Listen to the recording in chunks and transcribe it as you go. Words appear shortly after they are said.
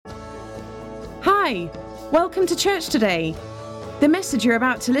Hi, welcome to church today. The message you're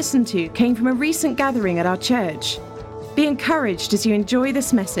about to listen to came from a recent gathering at our church. Be encouraged as you enjoy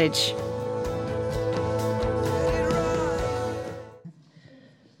this message.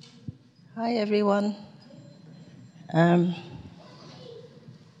 Hi everyone. Can't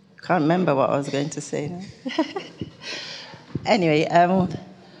remember what I was going to say now. Anyway,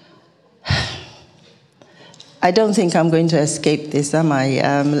 I don't think I'm going to escape this, am I?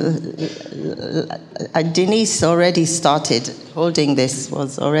 Denise already started holding this,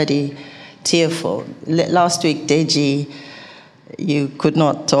 was already tearful. Last week, Deji, you could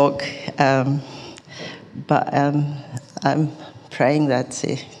not talk, but I'm praying that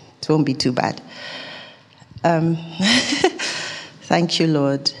it won't be too bad. Thank you,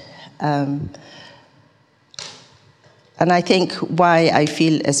 Lord. And I think why I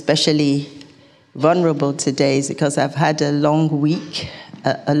feel especially vulnerable today is because I've had a long week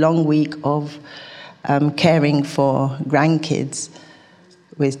of caring for grandkids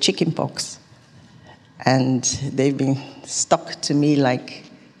with chickenpox. And they've been stuck to me like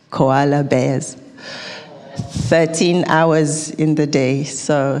koala bears. 13 hours in the day,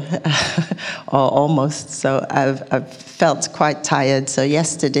 so or almost. So I've felt quite tired. So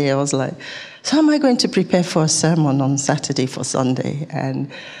yesterday I was like, so am I going to prepare for a sermon on Saturday for Sunday?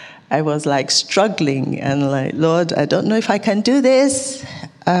 And I was like struggling and like, Lord, I don't know if I can do this.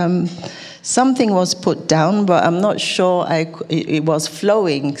 Something was put down, but I'm not sure it was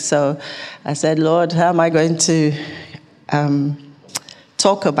flowing. So I said, Lord, how am I going to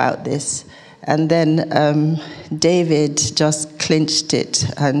talk about this? And then David just clinched it,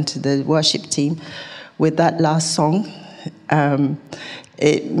 and the worship team, with that last song.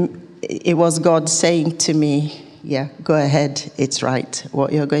 It was God saying to me, yeah, go ahead, it's right.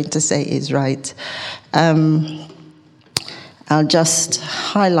 What you're going to say is right. I'll just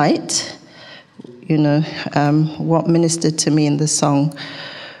highlight, what ministered to me in the song.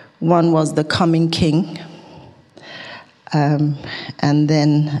 One was the coming King. And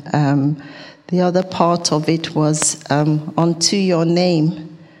then the other part of it was unto your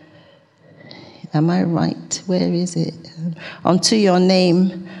name. Am I right? Where is it? Unto your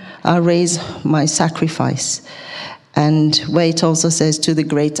name I'll raise my sacrifice. And where it also says, to the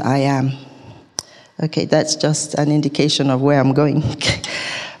great I am. Okay, that's just an indication of where I'm going.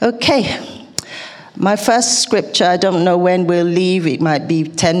 Okay. My first scripture, I don't know when we'll leave. It might be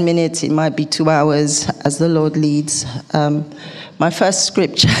 10 minutes, it might be 2 hours, as the Lord leads. My first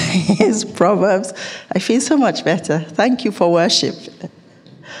scripture is Proverbs. I feel so much better. Thank you for worship.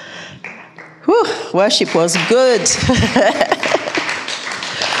 Whew, worship was good.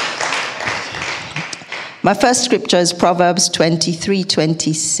 My first scripture is Proverbs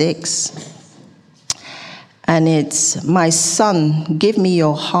 23:26. And it's, my son, give me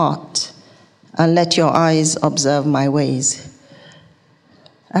your heart and let your eyes observe my ways.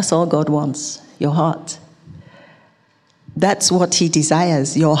 That's all God wants, your heart. That's what he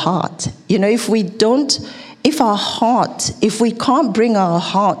desires, your heart. If we can't bring our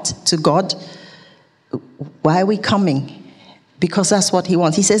heart to God, why are we coming? Because that's what he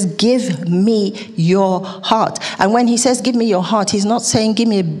wants. He says, give me your heart. And when he says, give me your heart, he's not saying, give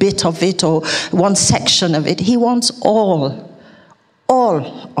me a bit of it or one section of it. He wants all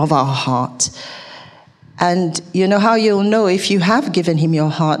of our heart. And you know how you'll know if you have given him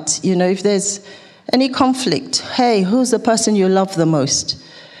your heart, if there's any conflict. Hey, who's the person you love the most?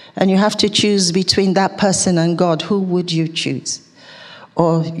 And you have to choose between that person and God. Who would you choose?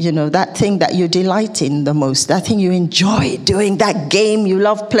 Or, that thing that you delight in the most, that thing you enjoy doing, that game you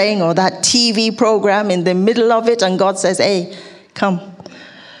love playing, or that TV program in the middle of it, and God says, hey, come.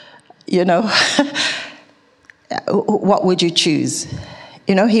 What would you choose?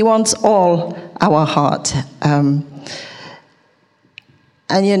 He wants all our heart. And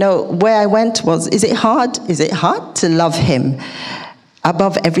where I went was, is it hard? Is it hard to love him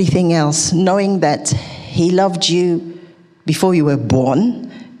above everything else, knowing that he loved you before you were born,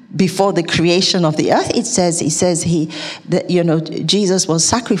 before the creation of the earth? He says Jesus was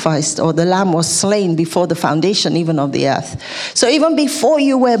sacrificed, or the lamb was slain before the foundation even of the earth. So even before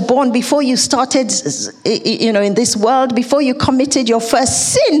you were born, before you started, in this world, before you committed your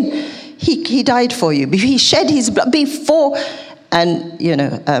first sin, he died for you. He shed his blood before. And,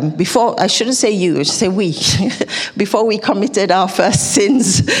 before, I shouldn't say you, I should say we. Before we committed our first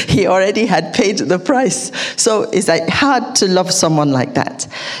sins, he already had paid the price. So it's like hard to love someone like that,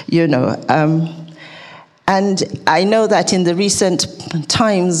 And I know that in the recent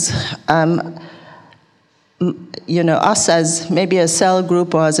times, us as maybe a cell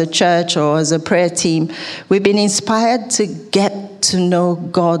group or as a church or as a prayer team, we've been inspired to get to know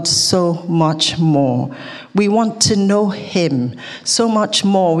God so much more. We want to know him so much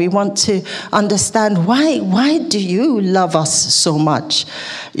more. We want to understand why do you love us so much?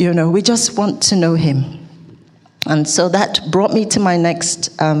 We just want to know him. And so that brought me to my next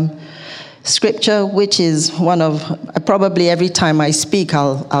scripture, which is one of, probably every time I speak,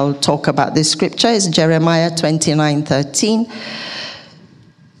 I'll talk about this scripture. It's Jeremiah 29:13.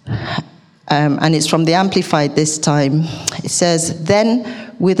 And it's from the Amplified this time. It says, "Then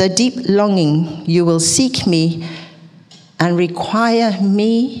with a deep longing you will seek me and require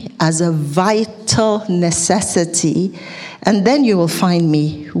me as a vital necessity, and then you will find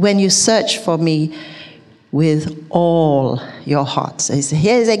me when you search for me with all your heart." So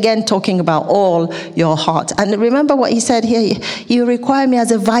here's again talking about all your heart. And remember what he said here, you require me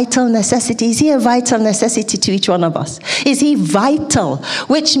as a vital necessity. Is he a vital necessity to each one of us? Is he vital?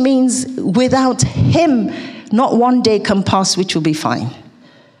 Which means without him, not one day can pass which will be fine.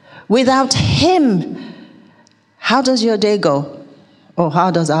 Without him, how does your day go? Or how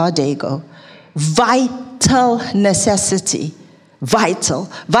does our day go? Vital necessity. Vital.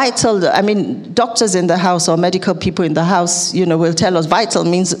 I mean, doctors in the house or medical people in the house, will tell us vital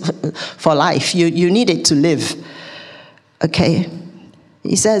means for life. You need it to live. Okay.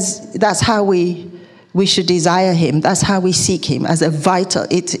 He says that's how we should desire him. That's how we seek him, as a vital.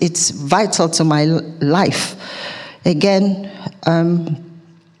 It's vital to my life. Again,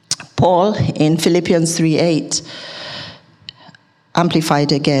 Paul in Philippians 3:8,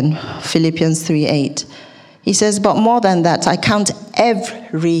 Amplified again, Philippians 3:8. He says, "But more than that, I count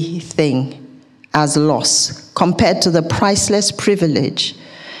everything as loss compared to the priceless privilege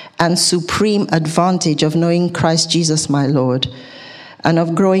and supreme advantage of knowing Christ Jesus my Lord, and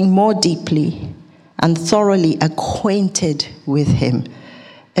of growing more deeply and thoroughly acquainted with him."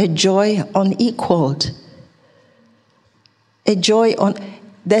 A joy unequaled. A joy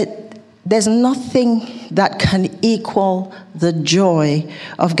that there's nothing that can equal the joy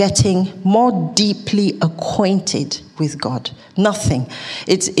of getting more deeply acquainted with God. Nothing.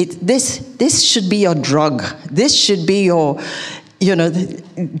 This should be your drug. This should be your,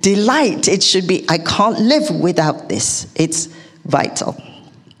 delight. It should be, I can't live without this. It's vital.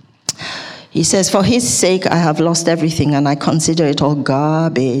 He says, "For his sake I have lost everything, and I consider it all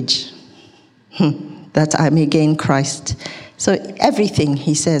garbage, that I may gain Christ." So everything,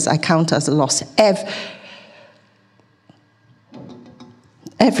 he says, I count as a loss.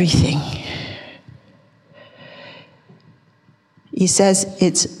 Everything. He says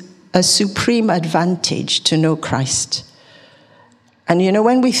it's a supreme advantage to know Christ. And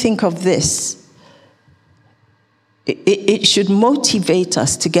when we think of this, it should motivate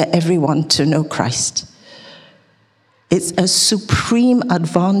us to get everyone to know Christ. It's a supreme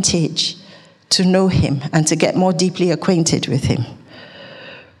advantage to know him and to get more deeply acquainted with him.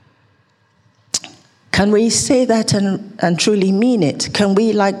 Can we say that and truly mean it? Can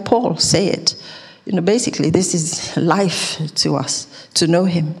we, like Paul, say it? Basically, this is life to us, to know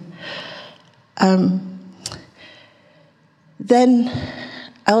him. Then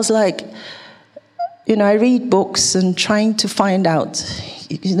I was like, I read books and trying to find out,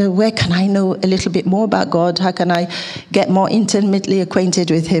 where can I know a little bit more about God? How can I get more intimately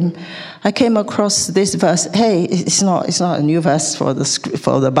acquainted with him? I came across this verse. Hey, it's not a new verse for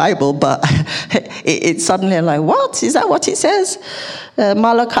the Bible, but it's suddenly like, what? Is that what it says?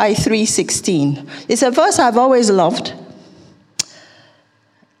 Malachi 3:16. It's a verse I've always loved.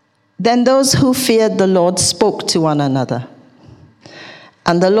 "Then those who feared the Lord spoke to one another,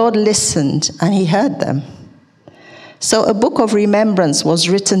 and the Lord listened, and he heard them. So a book of remembrance was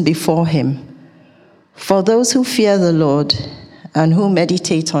written before him for those who fear the Lord and who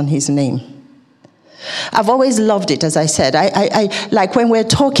meditate on his name." I've always loved it, as I said. I like when we're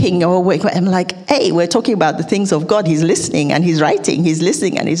talking, I'm like, hey, we're talking about the things of God. He's listening and he's writing. He's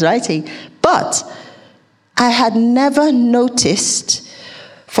listening and he's writing. But I had never noticed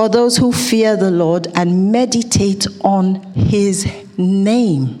for those who fear the Lord and meditate on his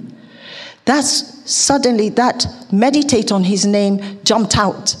name. That's suddenly that meditate on his name jumped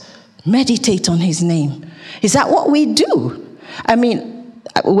out. Meditate on his name. Is that what we do? I mean,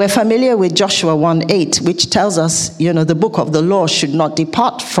 we're familiar with Joshua 1:8, which tells us, the book of the law should not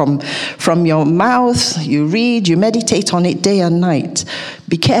depart from your mouth. You read, you meditate on it day and night.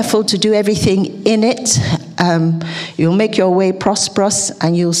 Be careful to do everything in it. You'll make your way prosperous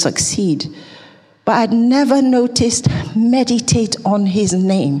and you'll succeed. But I'd never noticed meditate on his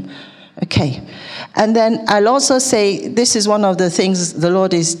name. Okay. And then I'll also say this is one of the things the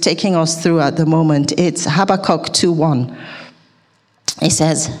Lord is taking us through at the moment. It's Habakkuk 2:1. It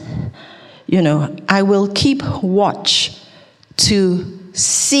says, I will keep watch to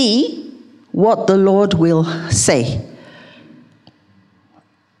see what the Lord will say.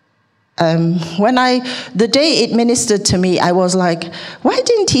 The day it ministered to me, I was like, why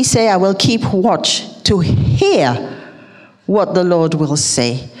didn't he say I will keep watch to hear what the Lord will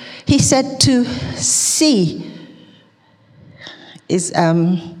say? He said to see.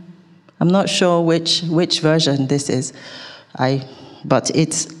 I'm not sure which version this is. But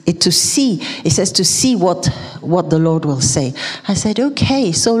it's to see. It says to see what the Lord will say. I said,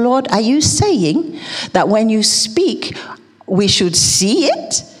 okay, so Lord, are you saying that when you speak, we should see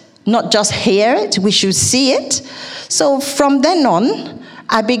it? Not just hear it, we should see it. So from then on,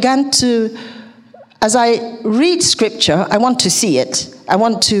 I began to, as I read scripture, I want to see it. I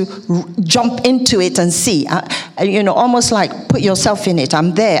want to jump into it and see. Almost like put yourself in it.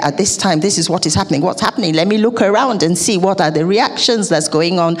 I'm there at this time. This is what is happening. What's happening? Let me look around and see what are the reactions that's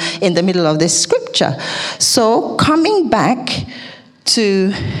going on in the middle of this scripture. So coming back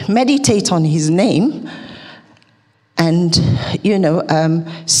to meditate on his name, and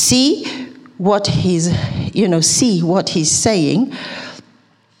see what he's saying.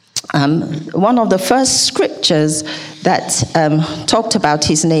 One of the first scriptures that talked about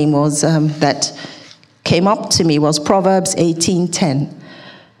his name was that came up to me was Proverbs 18:10.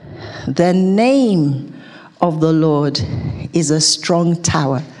 The name of the Lord is a strong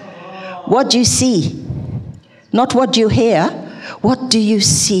tower. What do you see? Not what you hear. What do you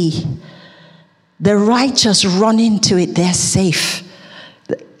see? The righteous run into it, they're safe.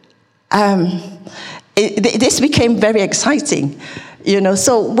 This became very exciting,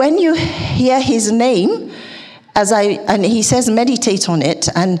 So when you hear his name, and he says meditate on it,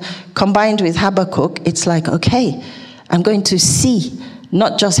 and combined with Habakkuk, it's like, okay, I'm going to see,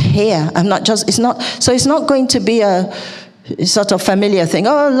 not just hear. It's not going to be a sort of familiar thing.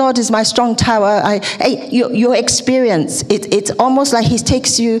 Oh, Lord is my strong tower. Your experience, it's almost like he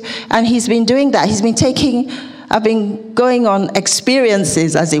takes you, and he's been doing that. I've been going on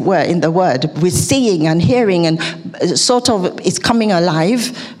experiences, as it were, in the word, with seeing and hearing, and sort of it's coming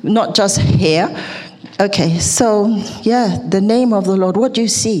alive, not just here. Okay, so yeah, the name of the Lord. What do you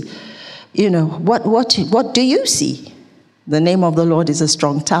see? What do you see? The name of the Lord is a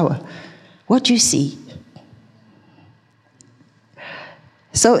strong tower. What do you see?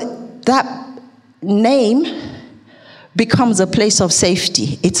 So that name becomes a place of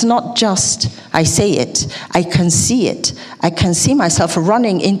safety. It's not just I say it, I can see it. I can see myself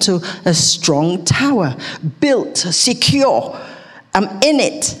running into a strong tower, built, secure. I'm in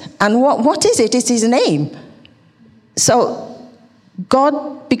it. And what is it? It's his name. So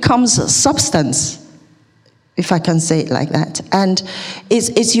God becomes a substance, if I can say it like that. And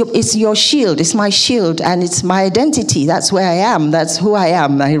it's your shield, it's my shield, and it's my identity. That's where I am, that's who I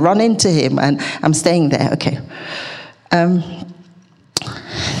am. I run into him, and I'm staying there. Okay.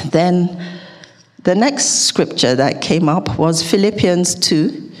 Then the next scripture that came up was Philippians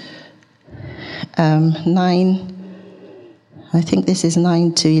 2, 9. I think this is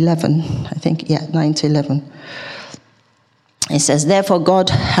 9 to 11. 9 to 11. It says, therefore God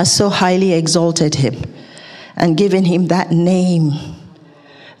has so highly exalted him and given him that name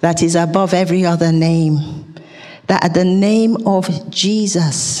that is above every other name, that at the name of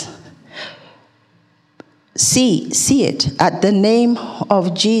Jesus, see it, at the name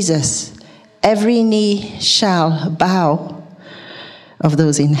of Jesus, every knee shall bow, of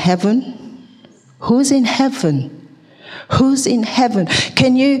those in heaven. Who's in heaven? Who's in heaven?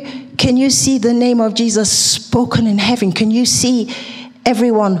 Can you see the name of Jesus spoken in heaven? Can you see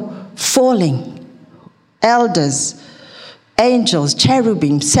everyone falling? Elders, angels,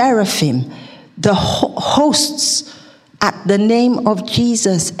 cherubim, seraphim, the hosts. At the name of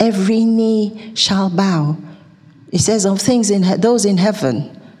Jesus, every knee shall bow. It says of things those in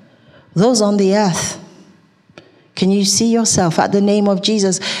heaven, those on the earth. Can you see yourself at the name of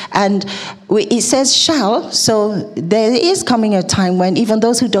Jesus? And it says shall, so there is coming a time when even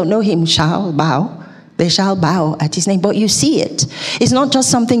those who don't know him shall bow. They shall bow at his name, but you see it. It's not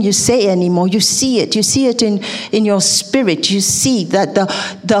just something you say anymore. You see it. You see it in your spirit. You see that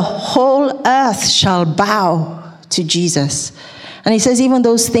the whole earth shall bow to Jesus. And he says even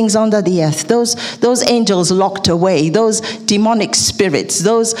those things under the earth, those angels locked away, those demonic spirits,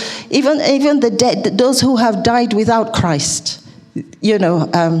 those even the dead, those who have died without Christ.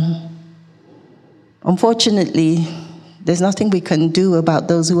 Unfortunately, there's nothing we can do about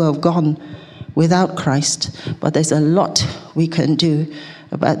those who have gone without Christ, but there's a lot we can do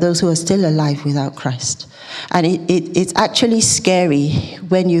about those who are still alive without Christ. And it's actually scary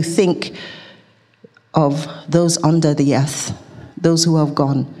when you think of those under the earth, those who have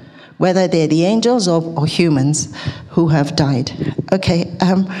gone whether they're the angels or humans who have died. Okay,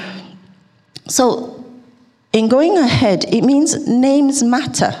 so in going ahead, it means names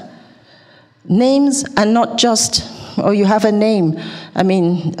matter. Names are not just, oh, you have a name. I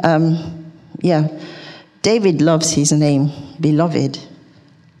mean, David loves his name, beloved.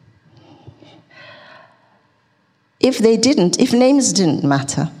 If names didn't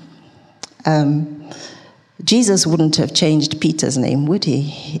matter, Jesus wouldn't have changed Peter's name, would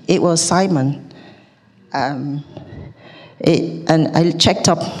he? It was Simon. And I checked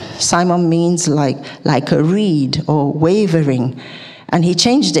up, Simon means like a reed or wavering. And he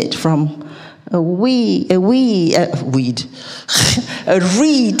changed it from a reed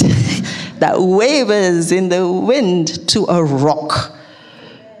that wavers in the wind to a rock.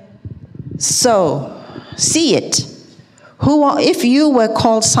 So, see it. If you were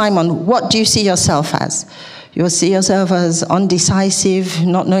called Simon, what do you see yourself as? You'll see yourself as undecisive,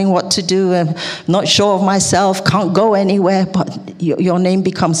 not knowing what to do, not sure of myself, can't go anywhere, but your name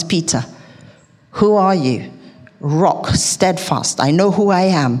becomes Peter. Who are you? Rock, steadfast. I know who I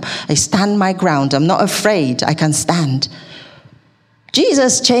am. I stand my ground. I'm not afraid. I can stand.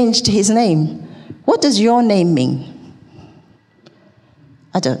 Jesus changed his name. What does your name mean?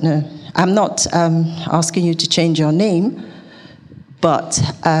 I don't know. I'm not asking you to change your name, but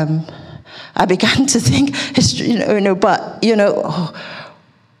I began to think, and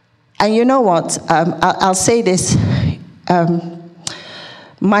you know what? I'll say this.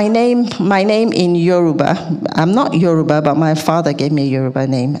 My name in Yoruba, I'm not Yoruba, but my father gave me a Yoruba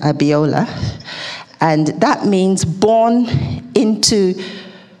name, Abiola, and that means born into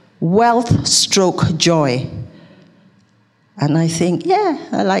wealth/joy. And I think, yeah,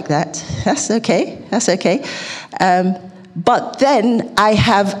 I like that. That's okay. But then I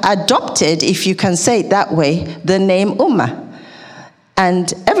have adopted, if you can say it that way, the name Uma.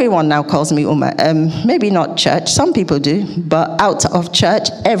 And everyone now calls me Uma. Maybe not church, some people do, but out of church,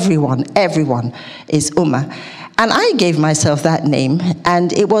 everyone is Uma. And I gave myself that name.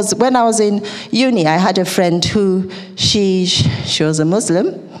 And it was when I was in uni, I had a friend who, she was a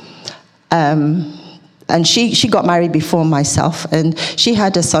Muslim. And she got married before myself, and she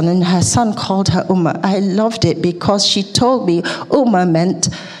had a son, and her son called her Uma. I loved it because she told me Uma meant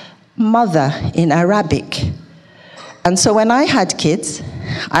mother in Arabic. And so when I had kids,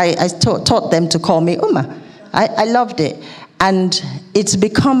 I taught them to call me Uma. I loved it. And it's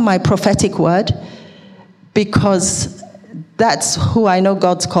become my prophetic word because that's who I know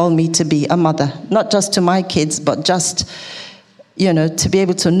God's called me to be, a mother. Not just to my kids, but just, to be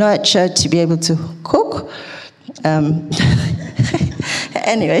able to nurture, to be able to cook.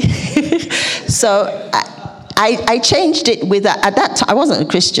 Anyway, so I changed it with that. At that time, I wasn't a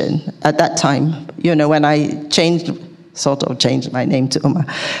Christian at that time, when I sort of changed my name to Uma.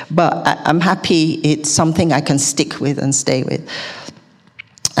 But I'm happy it's something I can stick with and stay with.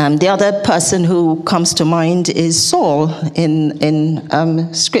 The other person who comes to mind is Saul in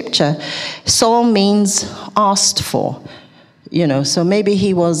Scripture. Saul means asked for. So maybe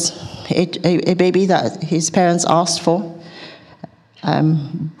he was a baby that his parents asked for.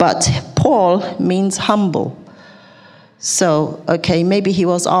 But Paul means humble. So, okay, maybe he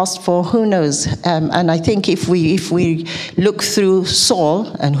was asked for, who knows? And I think if we look through Saul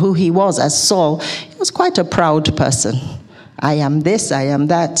and who he was as Saul, he was quite a proud person. I am this, I am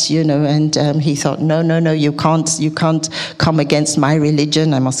that, and he thought, no, you can't come against my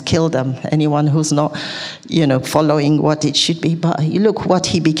religion, I must kill them, anyone who's not, following what it should be. But you look what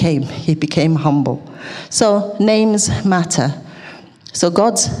he became humble. So names matter. So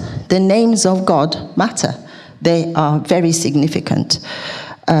the names of God matter. They are very significant.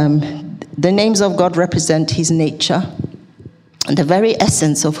 The names of God represent his nature and the very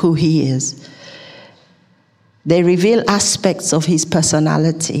essence of who he is. They reveal aspects of his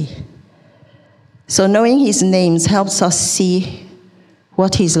personality. So knowing his names helps us see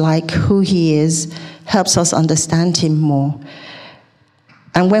what he's like, who he is, helps us understand him more.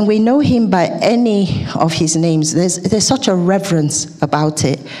 And when we know him by any of his names, there's such a reverence about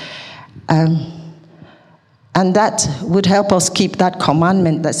it. And that would help us keep that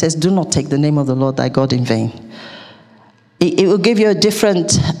commandment that says, do not take the name of the Lord thy God in vain. It will give you a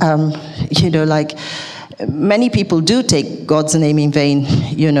different, many people do take God's name in vain,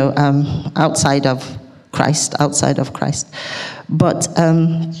 outside of Christ. But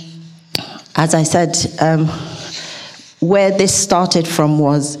as I said, where this started from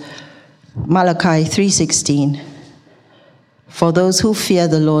was Malachi 3:16. For those who fear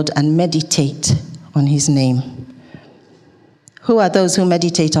the Lord and meditate on his name. Who are those who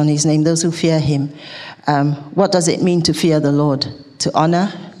meditate on his name? Those who fear him. What does it mean to fear the Lord? To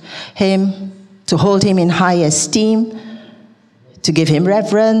honor. him, to hold him in high esteem, to give him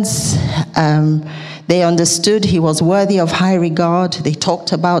reverence. They understood he was worthy of high regard. They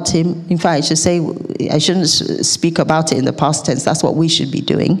talked about him. In fact, I shouldn't speak about it in the past tense. That's what we should be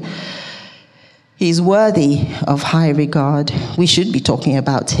doing. He's worthy of high regard. We should be talking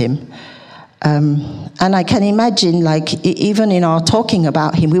about him. And I can imagine, like, even in our talking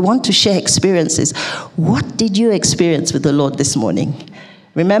about him, we want to share experiences. What did you experience with the Lord this morning?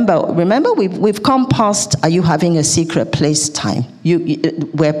 Remember, we've come past, are you having a secret place time?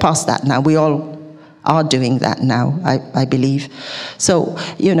 We're past that now. We all are doing that now, I believe. So,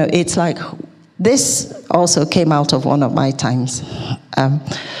 it's like, this also came out of one of my times.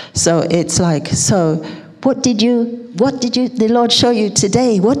 So it's like, what did the Lord show you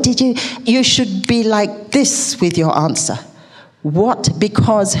today? You should be like this with your answer. What?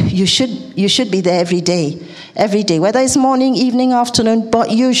 Because you should be there every day, whether it's morning, evening, afternoon,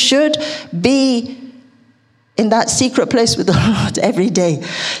 but you should be in that secret place with the Lord every day.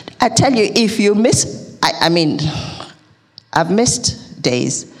 I tell you, if you miss, I've missed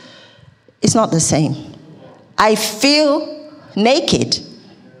days. It's not the same. I feel naked.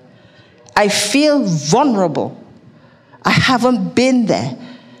 I feel vulnerable. I haven't been there.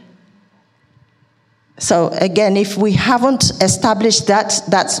 So again, if we haven't established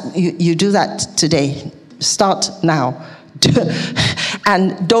that, you do that today. Start now.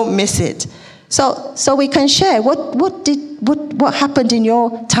 And don't miss it. So we can share what happened in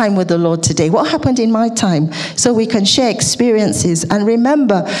your time with the Lord today? What happened in my time? So we can share experiences. And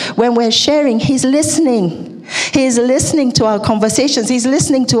remember, when we're sharing, He's listening. He's listening to our conversations. He's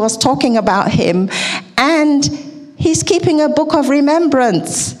listening to us talking about Him. And He's keeping a book of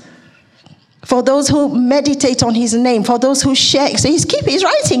remembrance for those who meditate on His name, for those who share. So He's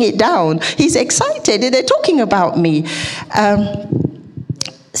writing it down. He's excited. They're talking about me.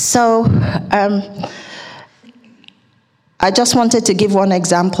 I just wanted to give one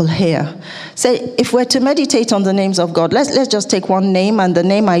example here. Say, if we're to meditate on the names of God, let's just take one name, and the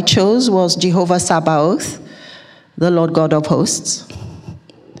name I chose was Jehovah Sabaoth, the Lord God of hosts.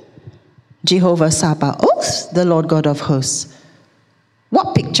 Jehovah Sabaoth, the Lord God of hosts.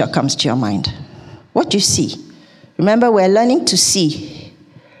 What picture comes to your mind? What do you see? Remember, we're learning to see.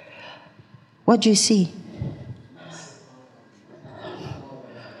 What do you see?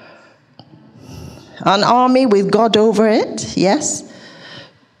 An army with God over it, yes.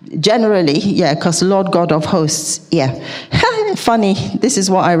 Generally, yeah, because Lord God of hosts, yeah. Funny, this is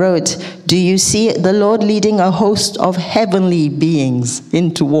what I wrote. Do you see the Lord leading a host of heavenly beings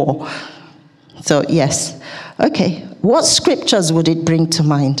into war? So, yes. Okay, what scriptures would it bring to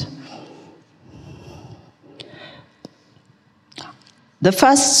mind? The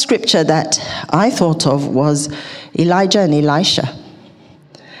first scripture that I thought of was Elijah and Elisha.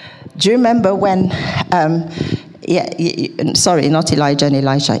 Do you remember when, sorry, not Elijah and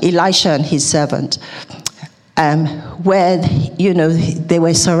Elisha, Elisha and his servant, where, they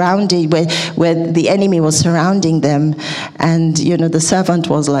were surrounded, where the enemy was surrounding them, and, the servant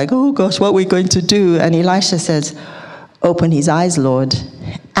was like, oh gosh, what are we going to do? And Elisha says, open his eyes, Lord.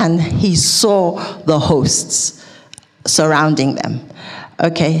 And he saw the hosts surrounding them.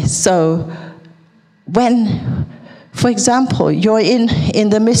 Okay, so when, for example, you're in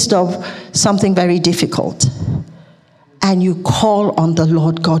the midst of something very difficult, and you call on the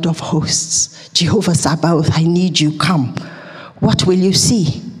Lord God of hosts, Jehovah Sabaoth, I need you, come. What will you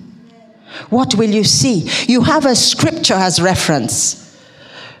see? What will you see? You have a scripture as reference.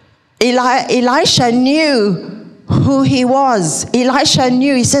 Elisha knew who he was. Elisha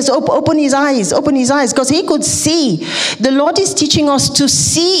knew. He says, open his eyes, because he could see. The Lord is teaching us to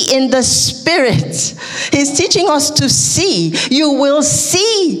see in the Spirit. He's teaching us to see. You will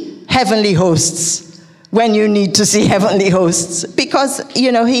see heavenly hosts when you need to see heavenly hosts, because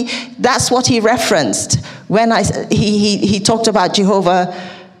that's what he referenced when he talked about Jehovah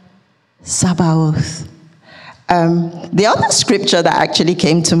Sabaoth. The other scripture that actually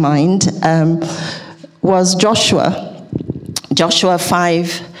came to mind was Joshua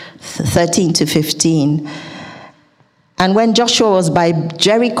 5:13 to 15. And when Joshua was by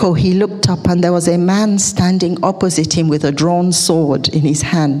Jericho, he looked up, and there was a man standing opposite him with a drawn sword in his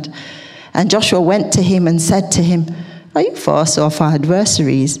hand. And Joshua went to him and said to him, are you for us or for our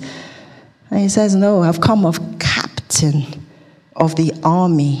adversaries? And he says, no, I've come as captain of the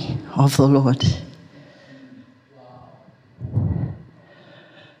army of the Lord.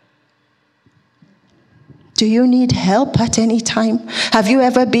 Do you need help at any time? Have you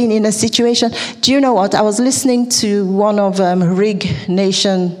ever been in a situation? Do you know what? I was listening to one of Rig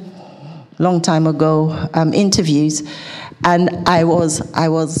Nation, long time ago, interviews. And I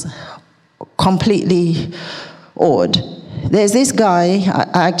was completely awed. There's this guy,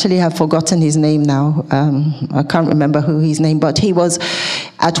 I actually have forgotten his name now. I can't remember who his name, but he was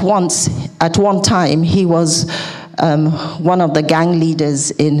at one time, he was one of the gang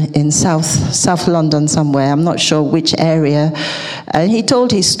leaders in South London somewhere. I'm not sure which area. And he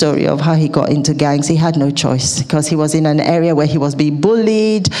told his story of how he got into gangs. He had no choice because he was in an area where he was being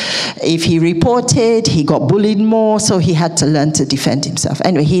bullied. If he reported, he got bullied more, so he had to learn to defend himself.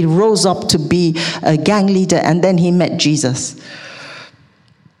 Anyway, he rose up to be a gang leader, and then he met Jesus.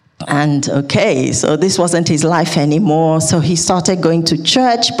 And okay, so this wasn't his life anymore. So he started going to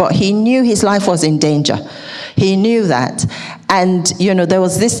church, but he knew his life was in danger. He knew that. And, there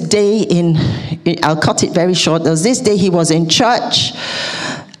was this day I'll cut it very short. There was this day he was in church.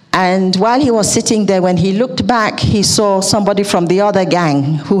 And while he was sitting there, when he looked back, he saw somebody from the other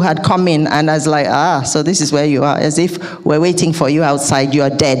gang who had come in. And I was like, so this is where you are. As if we're waiting for you outside. You're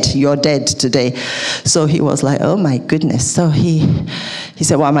dead today. So he was like, oh my goodness. So he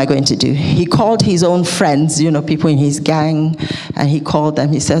said, what am I going to do? He called his own friends, people in his gang. And he called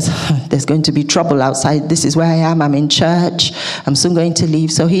them. He says, there's going to be trouble outside. This is where I am. I'm in church. I'm soon going to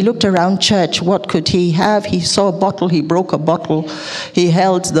leave. So he looked around church. What could he have? He saw a bottle. He broke a bottle. He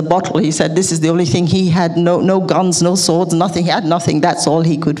held the bottle. He said this is the only thing he had. No guns, no swords, nothing. He had nothing. That's all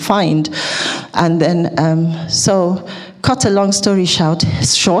he could find. And then, so cut a long story short,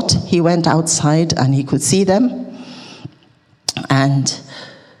 he went outside and he could see them. And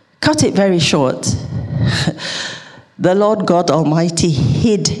cut it very short, the Lord God Almighty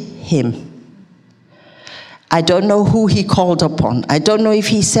hid him. I don't know who he called upon. I don't know if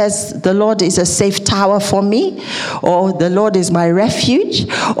he says, the Lord is a safe tower for me, or the Lord is my refuge,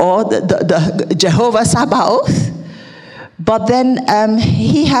 or the Jehovah Sabaoth. But then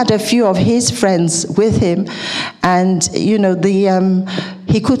he had a few of his friends with him, and he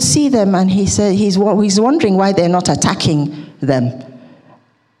could see them, and he said he's wondering why they're not attacking them.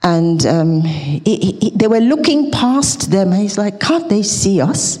 And they were looking past them, and he's like, can't they see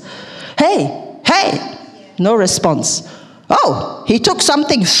us? Hey! No response. Oh, he took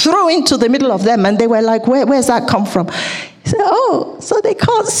something, threw into the middle of them, and they were like, where's that come from? He said, oh, so they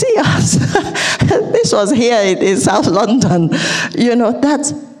can't see us. This was here in South London.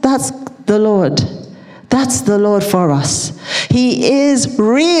 That's the Lord. That's the Lord for us. He is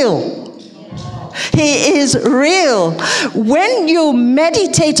real. He is real. When you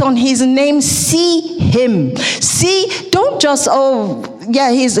meditate on his name, see him. Don't just,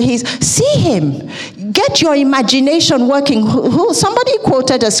 he's see him. Get your imagination working. Somebody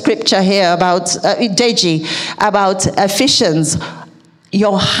quoted a scripture here about Deji, about Ephesians,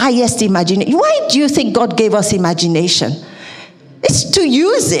 your highest imagination. Why do you think God gave us imagination? It's to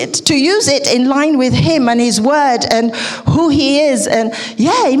use it in line with him and his word and who he is. And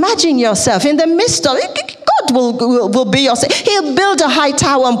imagine yourself in the midst of it. God will be your, he'll build a high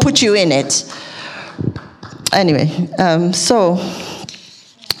tower and put you in it. Anyway, so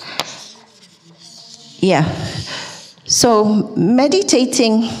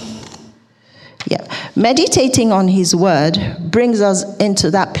meditating on his word brings us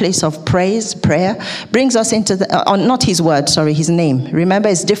into that place of prayer, brings us into not his word, his name. Remember,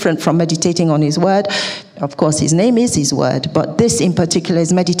 it's different from meditating on his word. Of course, his name is his word, but this in particular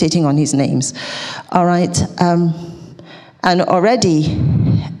is meditating on his names. All right. And already,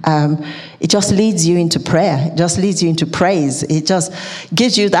 it just leads you into prayer. It just leads you into praise. It just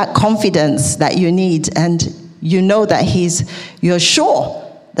gives you that confidence that you need. And you know that you're sure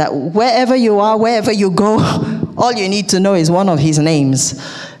that wherever you are, wherever you go, all you need to know is one of his names.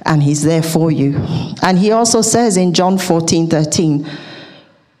 And he's there for you. And he also says in John 14:13,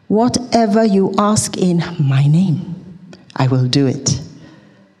 whatever you ask in my name, I will do it.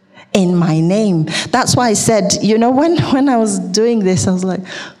 In my name. That's why I said, when I was doing this, I was like,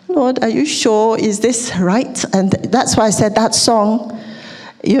 Lord, are you sure? Is this right? And that's why I said that song,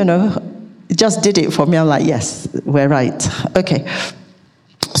 it just did it for me. I'm like, yes, we're right. Okay.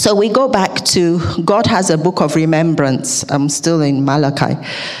 So we go back to, God has a book of remembrance. I'm still in Malachi,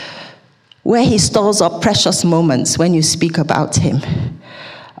 where he stores up precious moments when you speak about him.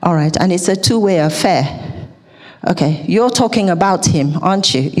 All right. And it's a two-way affair. Okay, you're talking about him,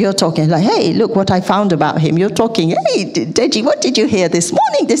 aren't you? You're talking like, hey, look what I found about him. You're talking, hey, Deji, what did you hear this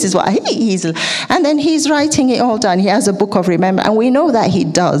morning? This is what he's... And then he's writing it all down. He has a book of remembrance. And we know that he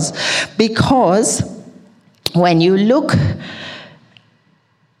does. Because when you look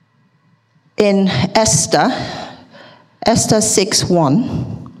in Esther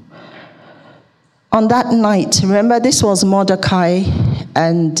 6:1, on that night, remember this was Mordecai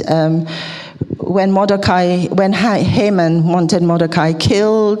and... when Haman wanted Mordecai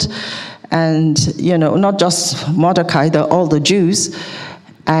killed, and, not just Mordecai, all the Jews,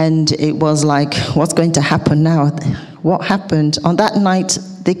 and it was like, what's going to happen now? What happened? On that night,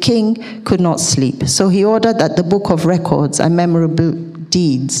 the king could not sleep. So he ordered that the book of records and memorable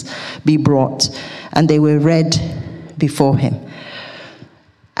deeds be brought, and they were read before him.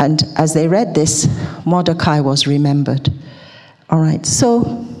 And as they read this, Mordecai was remembered. All right, so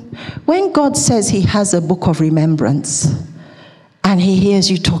when God says he has a book of remembrance, and he hears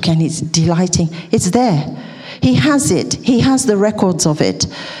you talk and it's delighting, it's there. He has it. He has the records of it.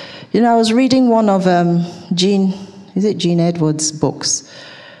 I was reading one of Gene Edwards' books,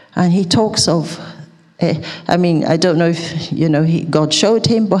 and he talks of, I don't know if, God showed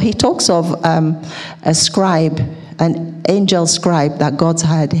him, but he talks of a scribe, an angel scribe that God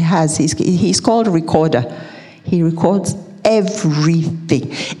has. He's called a recorder. He records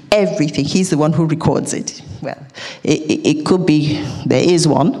everything. He's the one who records it. Well, it could be there is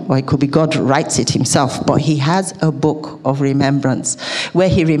one, or it could be God writes it himself, but he has a book of remembrance where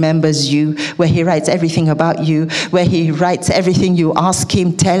he remembers you, where he writes everything about you, where he writes everything you ask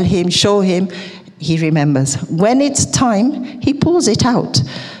him, tell him, show him. He remembers. When it's time, he pulls it out.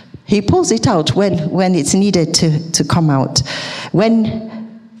 He pulls it out when it's needed to come out.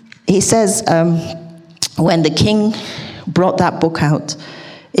 When he says, when the king brought that book out,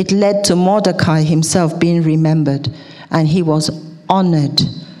 it led to Mordecai himself being remembered, and he was honored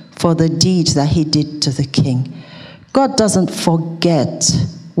for the deeds that he did to the king. God doesn't forget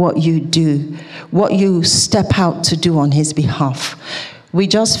what you do, what you step out to do on his behalf. We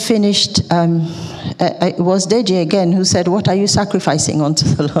just finished, it was Deji again who said, what are you sacrificing unto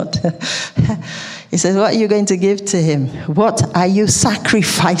the Lord? He said, what are you going to give to him? What are you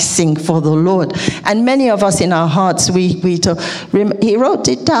sacrificing for the Lord? And many of us in our hearts, he wrote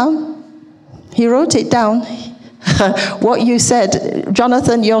it down. He wrote it down. What you said,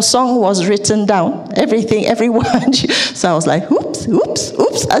 Jonathan, your song was written down. Everything, every word. So I was like, oops.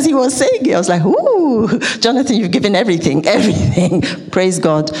 As he was saying it, I was like, ooh, Jonathan, you've given everything. Praise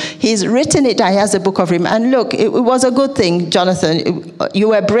God. He's written it down. He has a book of him. And look, it was a good thing, Jonathan. You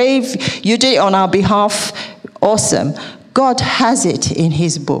were brave. You did it on our behalf. Awesome. God has it in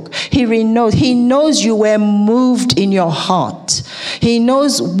his book. He knows you were moved in your heart. He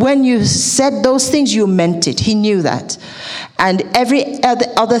knows when you said those things, you meant it. He knew that. And every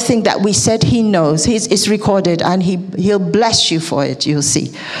other thing that we said, he knows. It's recorded, and he'll bless you for it, you'll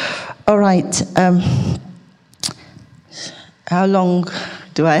see. All right. How long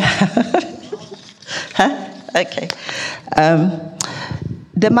do I have? Huh? Okay.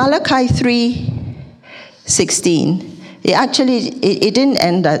 The Malachi 3:16. It didn't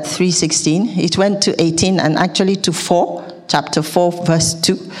end at 3:16. It went to 18 and actually to 4, chapter 4, verse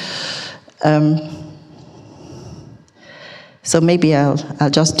 2. So maybe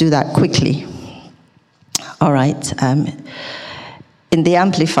I'll just do that quickly. All right. In the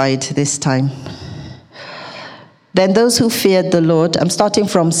Amplified this time. Then those who feared the Lord, I'm starting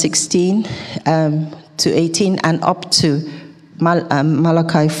from 16 to 18 and up to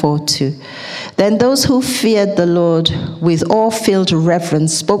Malachi 4:2. Then those who feared the Lord with awe-filled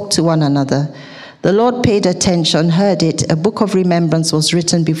reverence spoke to one another. The Lord paid attention, heard it. A book of remembrance was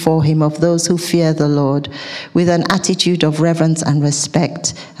written before him of those who fear the Lord with an attitude of reverence and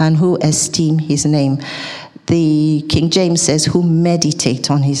respect, and who esteem his name. The King James says, who meditate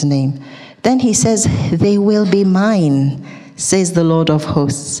on his name. Then he says, they will be mine, says the Lord of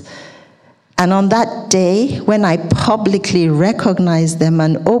hosts. And on that day, when I publicly recognize them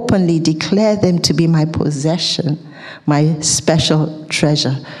and openly declare them to be my possession, my special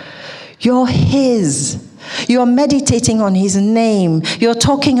treasure. You're his. You're meditating on his name. You're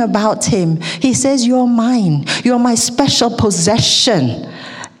talking about him. He says, you're mine. You're my special possession.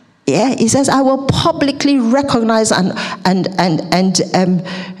 Yeah, he says, I will publicly recognize and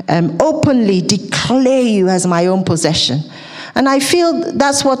openly declare you as my own possession. And I feel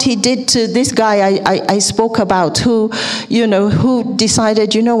that's what he did to this guy I spoke about, who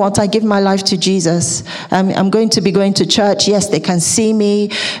decided, you know what, I give my life to Jesus. I'm going to be going to church. Yes, they can see me.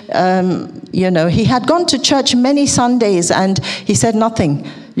 He had gone to church many Sundays, and he said nothing.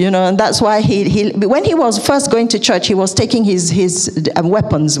 And that's why when he was first going to church, he was taking his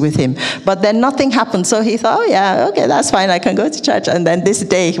weapons with him. But then nothing happened. So he thought, oh yeah, okay, that's fine. I can go to church. And then this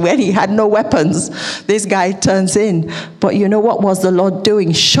day, when he had no weapons, this guy turns in. But you know what was the Lord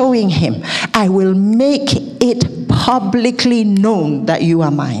doing? Showing him, I will make it publicly known that you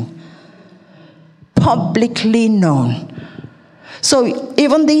are mine. Publicly known. So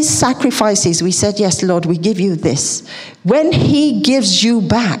even these sacrifices, we said, yes, Lord, we give you this. When he gives you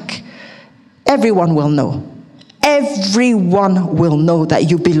back, everyone will know. Everyone will know that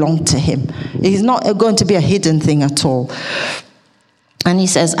you belong to him. It's not going to be a hidden thing at all. And he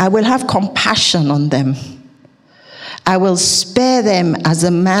says, I will have compassion on them. I will spare them as a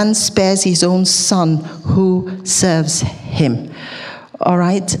man spares his own son who serves him. All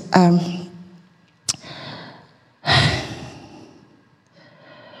right.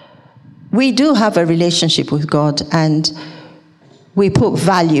 We do have a relationship with God, and we put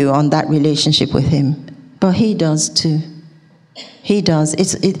value on that relationship with him. But he does too. He does.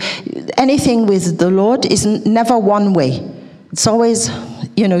 Anything with the Lord is never one way. It's always,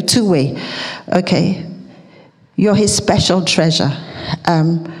 two way. Okay. You're his special treasure.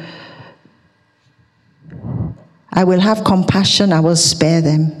 I will have compassion. I will spare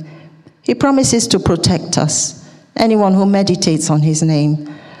them. He promises to protect us. Anyone who meditates on his name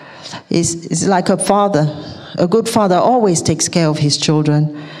is like a father. A good father always takes care of his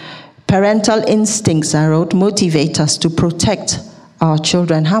children. Parental instincts, I wrote, motivate us to protect our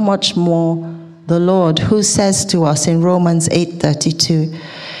children. How much more the Lord, who says to us in Romans 8:32,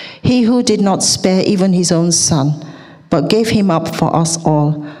 he who did not spare even his own son, but gave him up for us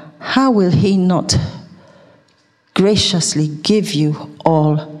all, how will he not graciously give you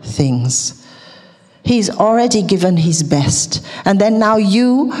all things? He's already given his best. And then now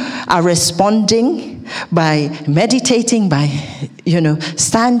you are responding by meditating, by,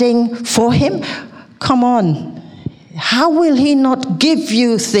 standing for him. Come on. How will he not give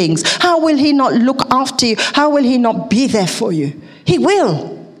you things? How will he not look after you? How will he not be there for you? He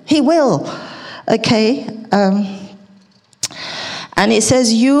will. He will. Okay. And it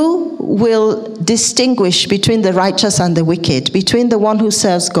says, you will distinguish between the righteous and the wicked, between the one who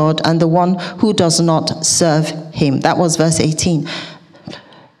serves God and the one who does not serve him. That was verse 18.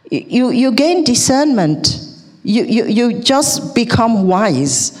 You gain discernment. You just become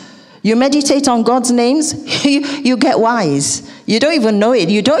wise. You meditate on God's names, you get wise. You don't even know it.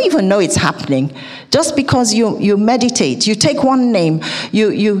 You don't even know it's happening. Just because you meditate, you take one name,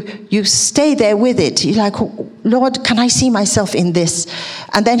 you stay there with it. You're like, Lord, can I see myself in this?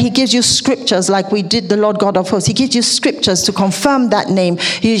 And then he gives you scriptures like we did the Lord God of hosts. He gives you scriptures to confirm that name.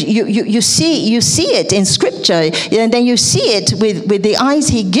 You see it in scripture, and then you see it with the eyes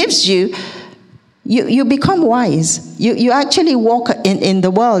he gives you. You become wise. You actually walk in the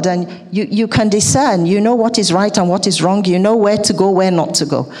world, and you can discern. You know what is right and what is wrong. You know where to go, where not to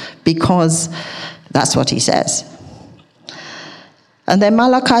go, because that's what he says. And then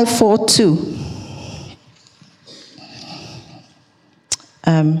Malachi 4:2.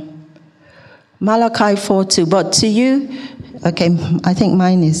 Malachi 4:2. But to you, okay, I think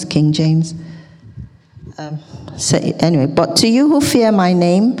mine is King James. But to you who fear my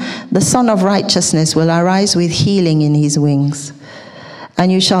name, the Son of Righteousness will arise with healing in his wings.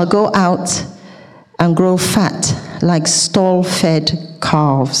 And you shall go out and grow fat like stall-fed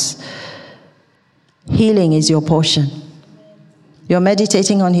calves. Healing is your portion. You're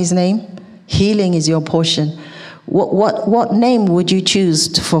meditating on his name? Healing is your portion. What name would you choose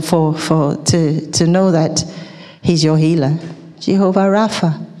to know that he's your healer? Jehovah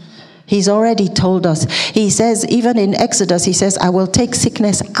Rapha. He's already told us. He says, even in Exodus, he says, I will take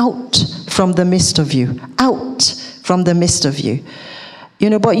sickness out from the midst of you. Out from the midst of you.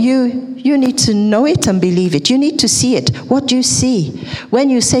 But you need to know it and believe it. You need to see it. What do you see? When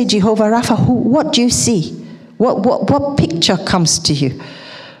you say Jehovah Rapha, what do you see? What picture comes to you?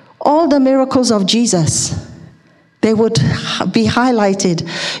 All the miracles of Jesus, they would be highlighted.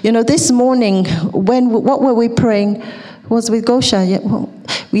 This morning, what were we praying? Was with Gosha.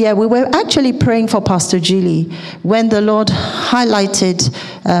 Yeah, we were actually praying for Pastor Julie when the Lord highlighted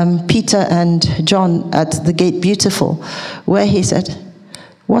Peter and John at the Gate Beautiful, where he said,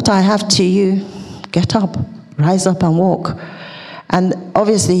 what I have to you, get up, rise up and walk. And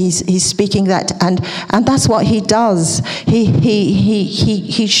obviously he's speaking that, and that's what he does.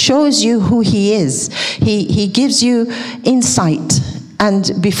 He shows you who he is. He gives you insight.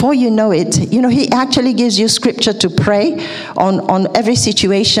 And before you know it, he actually gives you scripture to pray on every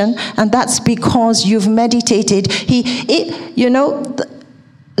situation. And that's because you've meditated.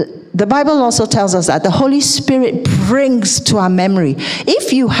 The Bible also tells us that the Holy Spirit brings to our memory.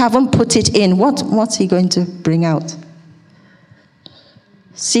 If you haven't put it in, what's he going to bring out?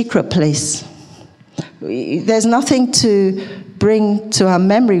 Secret place. There's nothing to bring to our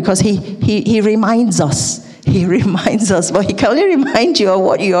memory because he reminds us. He reminds us, but he can only remind you of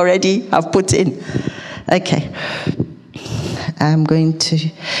what you already have put in. Okay. I'm going to,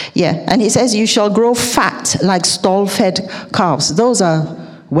 and he says, you shall grow fat like stall-fed calves. Those are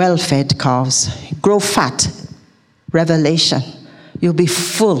well-fed calves. Grow fat. Revelation. You'll be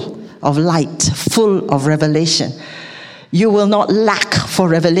full of light, full of revelation. You will not lack for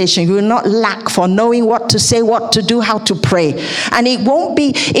revelation. You will not lack for knowing what to say, what to do, how to pray. And it won't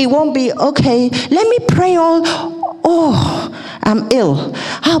be, okay, let me pray I'm ill.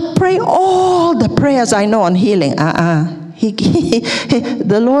 I'll pray all the prayers I know on healing.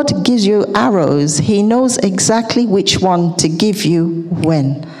 The Lord gives you arrows. He knows exactly which one to give you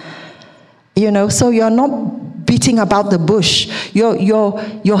when. So you're not beating about the bush. You're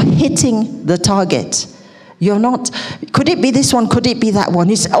hitting the target. You're not, could it be this one? Could it be that one?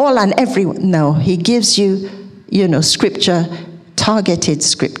 It's all and every. No, he gives you, scripture, targeted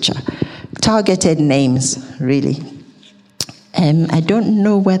names, really. I don't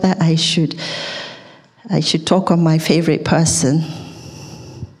know whether I should talk on my favorite person,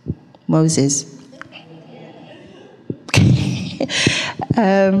 Moses.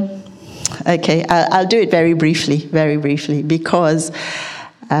 Okay, I'll do it very briefly, because,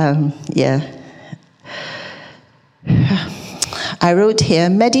 I wrote here,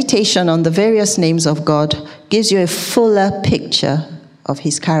 meditation on the various names of God gives you a fuller picture of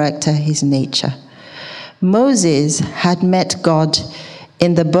his character, his nature. Moses had met God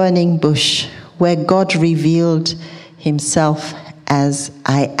in the burning bush, where God revealed himself as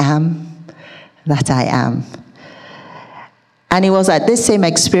I am that I am. And it was at this same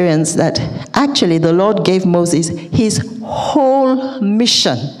experience that actually the Lord gave Moses his whole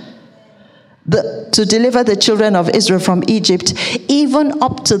mission, to deliver the children of Israel from Egypt, even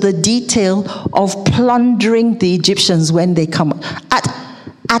up to the detail of plundering the Egyptians when they come.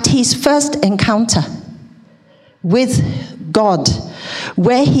 At his first encounter with God,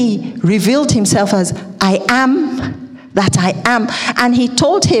 where he revealed himself as I am that I am, and he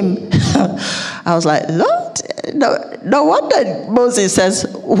told him, I was like, Lord, no wonder Moses says,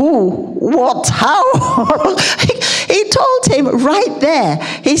 who, what, how? He told him right there.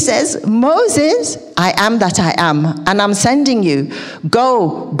 He says, Moses, I am that I am, and I'm sending you.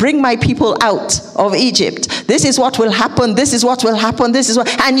 Go, bring my people out of Egypt. This is what will happen. This is what will happen. This is what,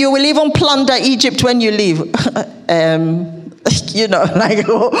 and you will even plunder Egypt when you leave. Like,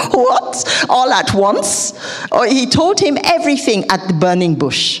 what? All at once? Or he told him everything at the burning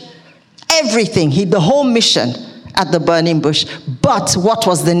bush. Everything, the whole mission at the burning bush. But what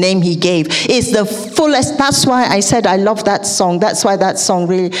was the name he gave? It's the fullest. That's why I said I love that song. That's why that song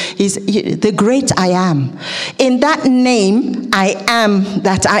really is the great I am. In that name, I am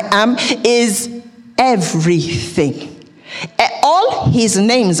that I am, is everything. All his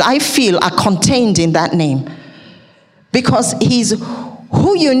names, I feel, are contained in that name. Because he's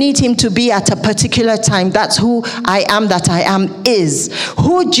who you need him to be at a particular time. That's who I am that I am is.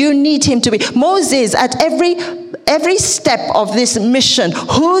 Who do you need him to be? Moses, at every step of this mission,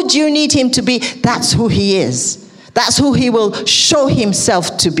 who do you need him to be? That's who he is. That's who he will show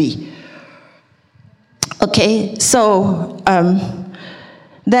himself to be. Okay, so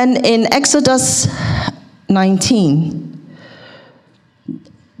then in Exodus 19,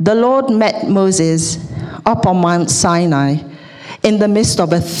 the Lord met Moses up on Mount Sinai in the midst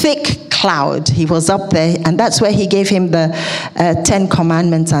of a thick cloud. He was up there, and that's where he gave him the 10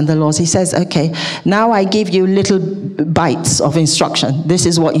 commandments and the laws. He says, okay, now I give you little bites of instruction. This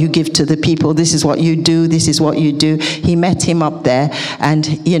is what you give to the people. This is what you do. This is what you do. He met him up there, and,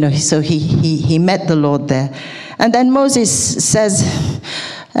 so he met the Lord there. And then Moses says,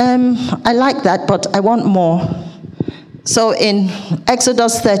 I like that, but I want more. So in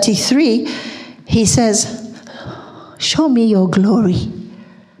Exodus 33, he says, show me your glory.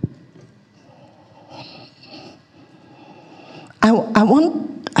 I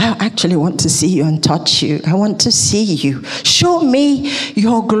actually want to see you and touch you. I want to see you. Show me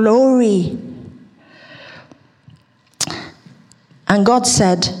your glory. And God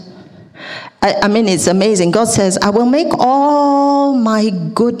said, it's amazing. God says, I will make all my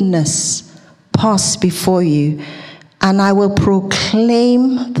goodness pass before you, and I will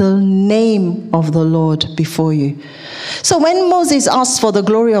proclaim the name of the Lord before you. So when Moses asked for the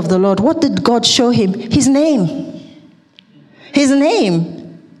glory of the Lord, what did God show him? His name. His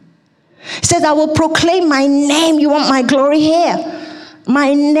name. He said, I will proclaim my name. You want my glory here?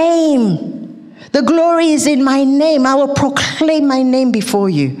 My name. The glory is in my name. I will proclaim my name before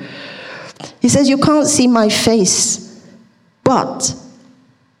you. He says, you can't see my face, but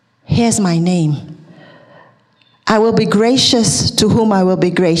here's my name. I will be gracious to whom I will be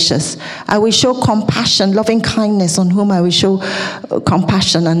gracious. I will show compassion, loving kindness on whom I will show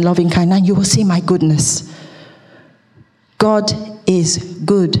compassion and loving kindness. And you will see my goodness. God is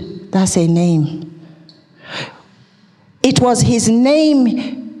good. That's a name. It was his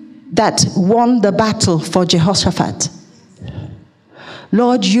name that won the battle for Jehoshaphat.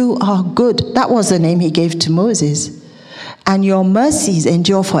 Lord, you are good. That was the name he gave to Moses. And your mercies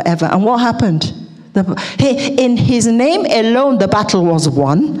endure forever. And what happened? In his name alone, the battle was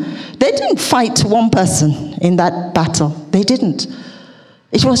won. They didn't fight one person in that battle. They didn't.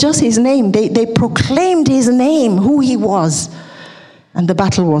 It was just his name. They proclaimed his name, who he was. And the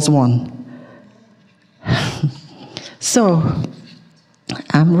battle was won. So,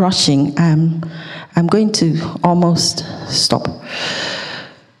 I'm rushing. I'm going to almost stop.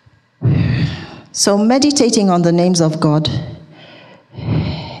 So, meditating on the names of God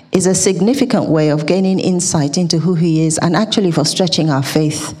is a significant way of gaining insight into who he is, and actually for stretching our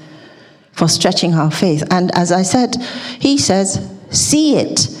faith. And as I said, he says, see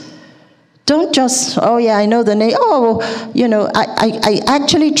it. Don't just, oh yeah, I know the name. I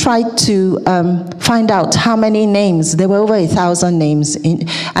actually tried to find out how many names. There were over 1,000 names.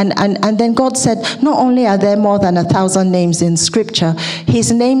 And then God said, not only are there more than 1,000 names in Scripture,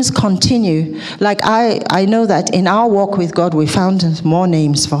 his names continue. Like I know that in our walk with God, we found more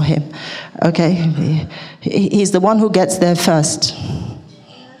names for him. Okay? He's the one who gets there first.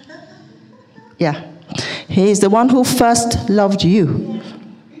 Yeah. He is the one who first loved you.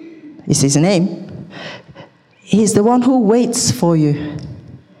 It's his name. He's the one who waits for you.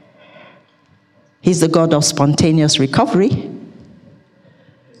 He's the God of spontaneous recovery.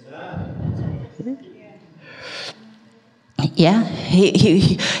 Yeah.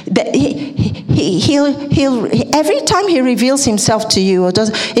 He'll every time he reveals himself to you,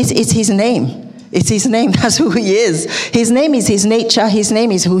 it's his name. It's his name. That's who he is. His name is his nature. His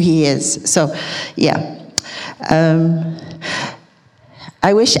name is who he is. So, yeah.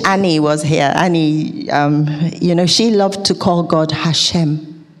 I wish Annie was here. Annie, she loved to call God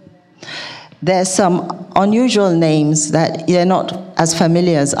Hashem. There's some unusual names that they're not as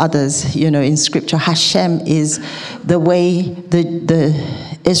familiar as others, in Scripture. Hashem is the way the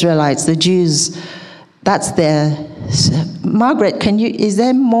Israelites, the Jews, that's their... Margaret, is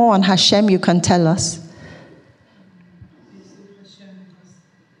there more on Hashem you can tell us?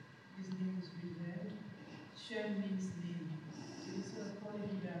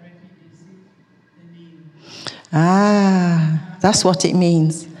 That's what it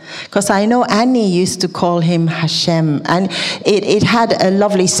means. Because I know Annie used to call him Hashem, and it had a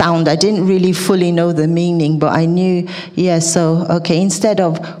lovely sound. I didn't really fully know the meaning, but I knew, instead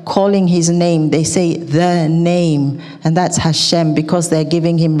of calling his name, they say the name, and that's Hashem, because they're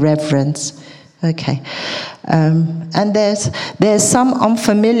giving him reverence. Okay. And there's some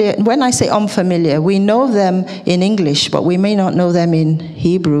unfamiliar, when I say unfamiliar, we know them in English, but we may not know them in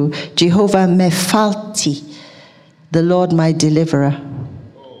Hebrew. Jehovah Mephalti, the Lord my deliverer.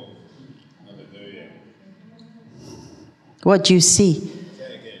 What do you see?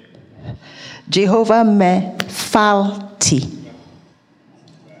 Jehovah Mephalti,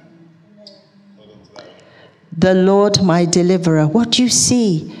 the Lord my deliverer. What do you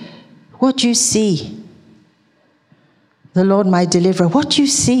see? What do you see? The Lord my deliverer. What do you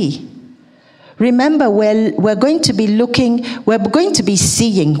see? Remember, we're going to be looking, we're going to be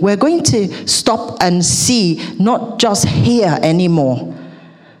seeing, we're going to stop and see, not just hear anymore.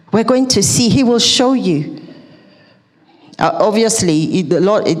 We're going to see. He will show you. Obviously, the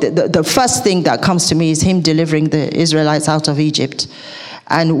Lord. The first thing that comes to me is him delivering the Israelites out of Egypt.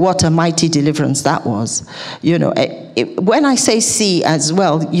 And what a mighty deliverance that was. When I say see as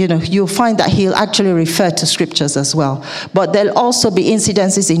well, you'll find that he'll actually refer to scriptures as well. But there'll also be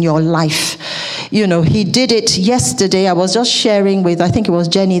incidences in your life. He did it yesterday. I was just sharing with, I think it was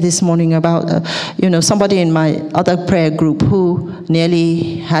Jenny this morning, about, somebody in my other prayer group who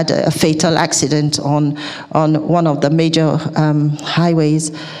nearly had a fatal accident on one of the major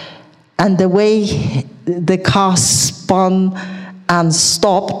highways. And the way the car spun and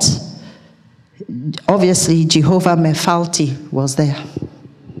stopped, obviously Jehovah Mephalti was there.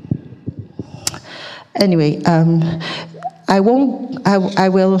 Anyway, I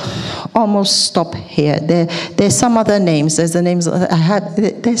will almost stop here. There's some other names. There's the names I had.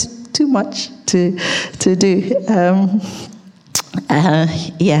 There's too much to do. I'll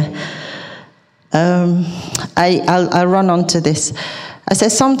run on to this. I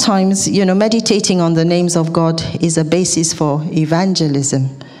said sometimes, meditating on the names of God is a basis for evangelism.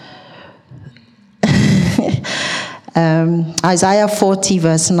 Isaiah 40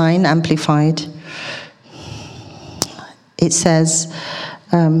 verse 9, Amplified. It says,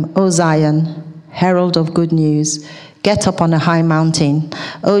 O Zion, herald of good news, get up on a high mountain.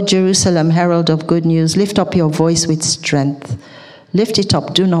 O Jerusalem, herald of good news, lift up your voice with strength. Lift it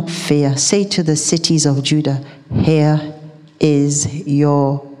up, do not fear. Say to the cities of Judah, here is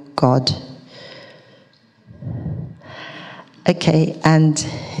your God. Okay, and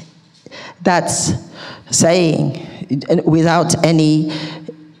that's saying, without any,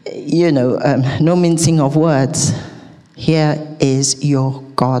 no mincing of words, here is your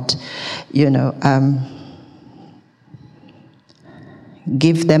God.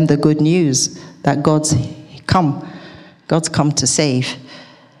 Give them the good news that God's come to save.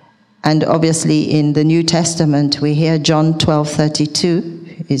 And obviously in the New Testament, we hear John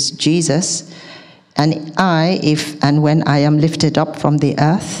 12:32 is Jesus. And when I am lifted up from the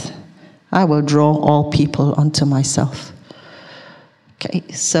earth, I will draw all people unto myself. Okay,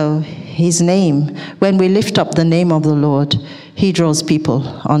 so his name, when we lift up the name of the Lord, he draws people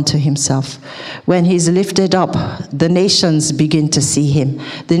unto himself. When he's lifted up, the nations begin to see him.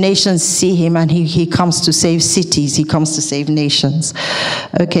 The nations see him, and he comes to save cities. He comes to save nations.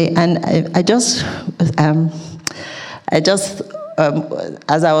 Okay, and I just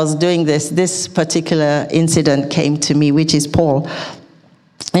as I was doing this particular incident came to me, which is Paul.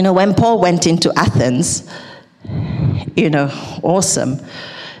 When Paul went into Athens, awesome.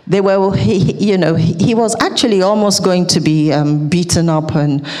 He was actually almost going to be beaten up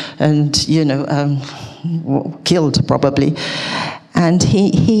and killed probably. And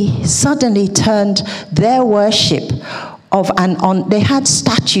he suddenly turned their worship they had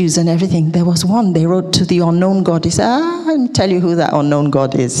statues and everything. There was one they wrote to the unknown God. He said, let me tell you who that unknown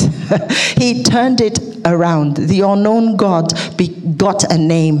God is. He turned it around. The unknown God got a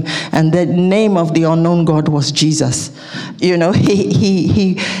name, and the name of the unknown God was Jesus.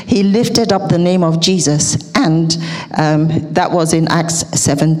 He lifted up the name of Jesus, and that was in Acts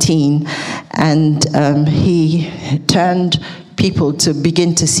 17, and he turned people to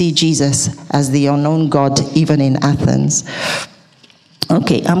begin to see Jesus as the unknown God, even in Athens.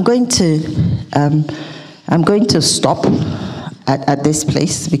 Okay, I'm going to stop at this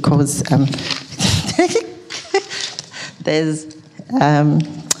place because there's.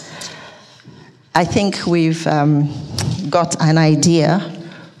 I think we've got an idea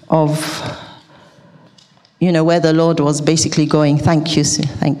of where the Lord was basically going. Thank you,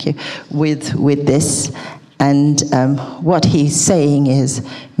 with this. And what he's saying is,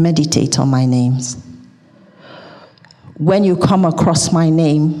 meditate on my names. When you come across my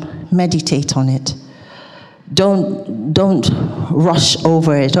name, meditate on it. Don't rush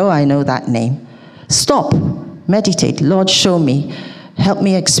over it. Oh, I know that name. Stop. Meditate. Lord, show me. Help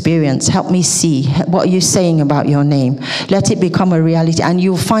me experience. Help me see. What are you saying about your name? Let it become a reality. And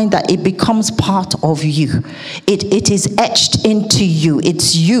you'll find that it becomes part of you. It is etched into you.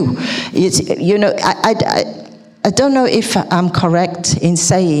 It's you. It's, I don't know if I'm correct in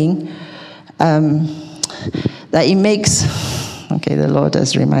saying that it makes... Okay, the Lord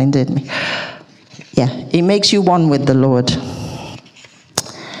has reminded me. Yeah, it makes you one with the Lord.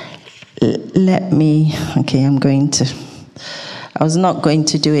 I was not going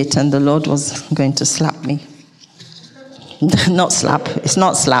to do it, and the Lord was going to slap me. Not slap. It's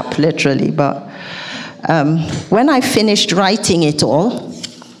not slap, literally, but when I finished writing it all,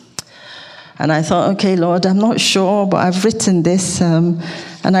 and I thought, okay, Lord, I'm not sure, but I've written this, and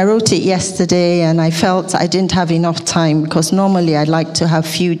I wrote it yesterday, and I felt I didn't have enough time, because normally I'd like to have a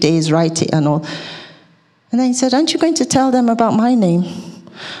few days write it and all. And then he said, aren't you going to tell them about my name?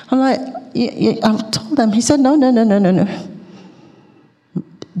 I'm like, I've told them. He said, no.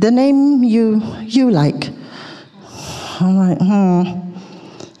 The name you like. I'm like,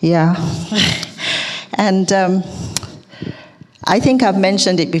 yeah. And I think I've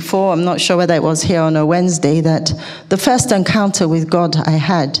mentioned it before. I'm not sure whether it was here on a Wednesday, that the first encounter with God I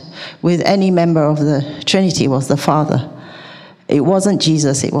had with any member of the Trinity was the Father. It wasn't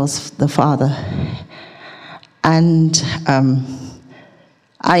Jesus, it was the Father. And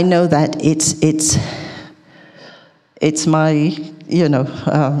I know that it's my,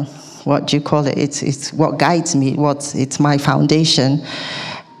 what do you call it? It's what guides me. It's my foundation,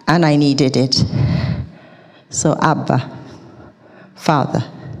 and I needed it. So Abba, Father.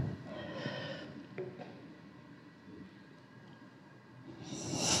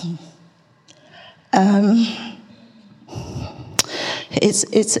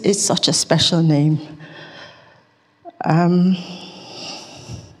 It's such a special name.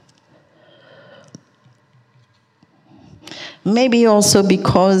 Maybe also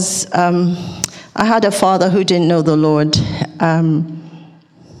because I had a father who didn't know the Lord.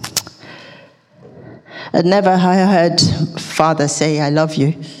 I'd never heard father say, I love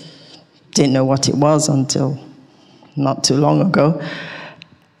you. Didn't know what it was until not too long ago.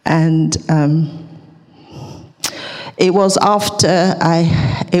 And it was after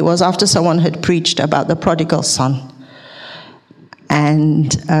someone had preached about the prodigal son.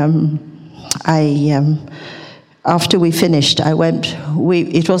 And after we finished,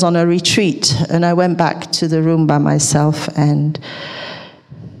 it was on a retreat, and I went back to the room by myself, and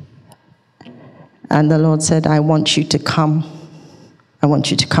the Lord said, I want you to come. I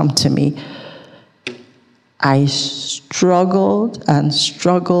want you to come to me. I struggled and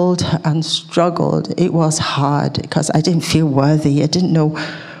struggled and struggled. It was hard because I didn't feel worthy. I didn't know,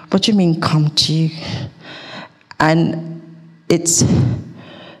 what do you mean, come to you? And it's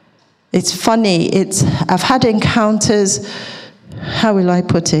funny. I've had encounters, how will I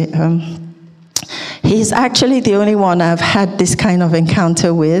put it? He's actually the only one I've had this kind of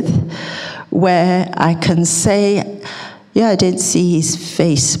encounter with, where I can say, yeah, I didn't see his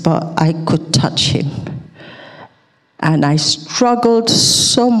face, but I could touch him. And I struggled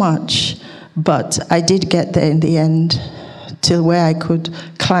so much, but I did get there in the end, till where I could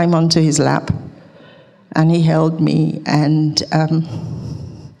climb onto his lap. And he held me, and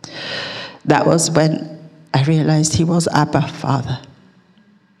that was when I realized he was Abba, Father.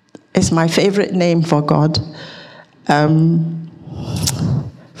 It's my favorite name for God,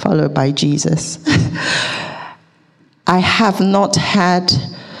 followed by Jesus. I have not had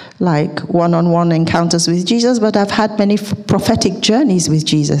like one-on-one encounters with Jesus, but I've had many prophetic journeys with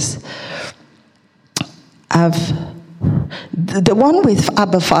Jesus. The one with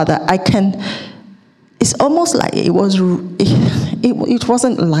Abba Father, it's almost like it was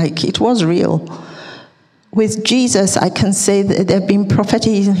real. With Jesus, I can say that there have been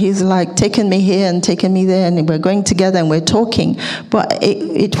prophetic, he's like taken me here and taken me there, and we're going together and we're talking, but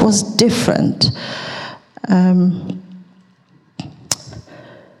it was different.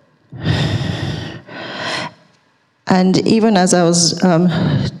 And even as I was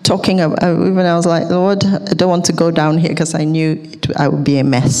talking, even I was like, Lord, I don't want to go down here because I knew I would be a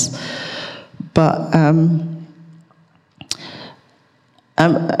mess. But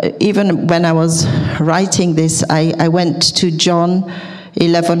even when I was writing this, I went to John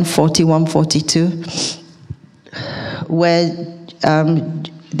 11:41-42, where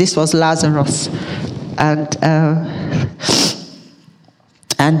this was Lazarus,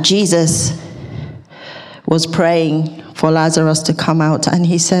 and Jesus was praying for Lazarus to come out, and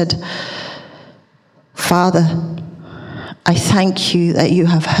he said, Father, I thank you that you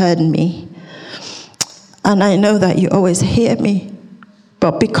have heard me, and I know that you always hear me,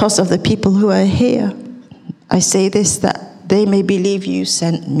 but because of the people who are here, I say this, that they may believe you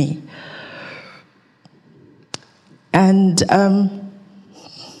sent me. And I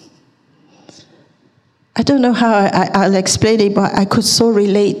don't know how I'll explain it, but I could so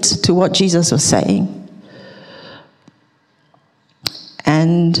relate to what Jesus was saying.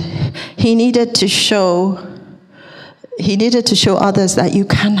 And he needed to show others that you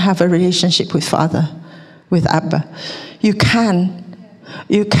can have a relationship with Father, with Abba. You can.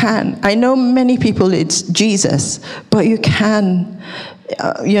 I know many people it's Jesus, but you can,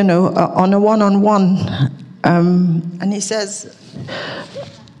 on a one-on-one. And he says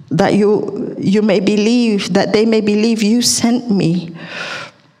that you may believe, that they may believe you sent me.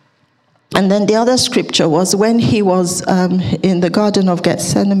 And then the other scripture was when he was in the Garden of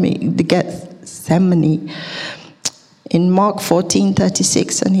Gethsemane, in Mark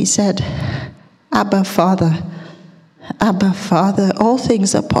 14:36, and he said, Abba, Father, all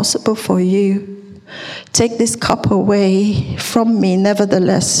things are possible for you. Take this cup away from me,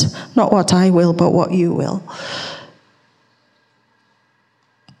 nevertheless, not what I will, but what you will.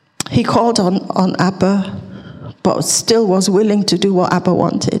 He called on Abba, but still was willing to do what Abba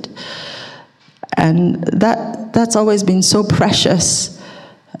wanted. And that's always been so precious,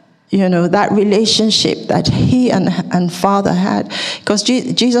 that relationship that he and Father had. Because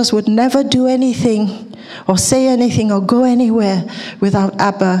Jesus would never do anything or say anything or go anywhere without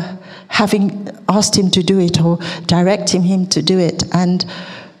Abba having asked him to do it or directing him to do it. And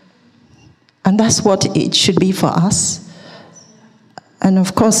that's what it should be for us. And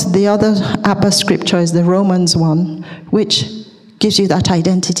of course, the other Abba scripture is the Romans one, which gives you that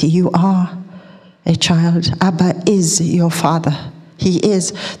identity. You are a child. Abba is your Father. He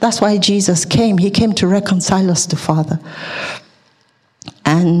is. That's why Jesus came. He came to reconcile us to Father.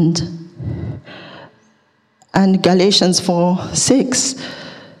 And Galatians 4:6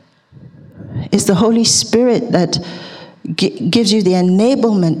 is the Holy Spirit that gives you the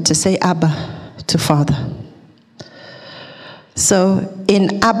enablement to say Abba to Father. So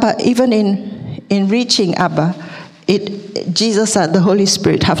in Abba, even in reaching Abba, Jesus and the Holy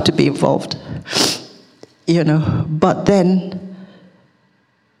Spirit have to be involved. But then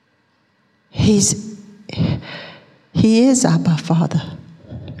he is Abba Father.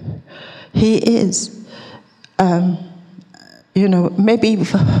 He is. maybe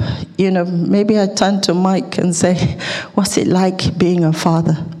I turn to Mike and say, what's it like being a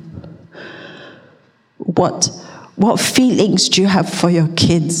father? What feelings do you have for your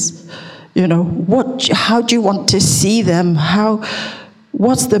kids? How do you want to see them?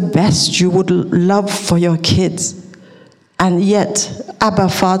 What's the best you would love for your kids? And yet, Abba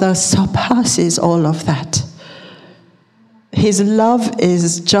Father surpasses all of that. His love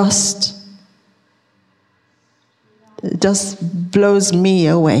is just blows me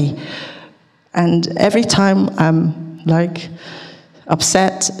away. And every time I'm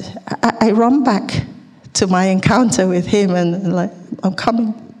upset, I run back to my encounter with him and I'm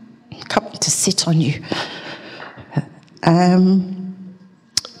coming to sit on you.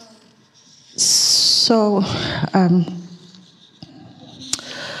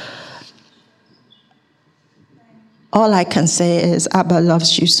 All I can say is Abba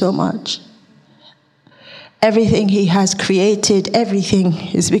loves you so much. Everything he has created, everything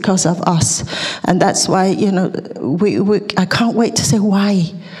is because of us. And that's why, I can't wait to say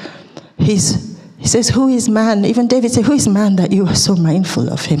why. He says, who is man? Even David said, who is man that you are so mindful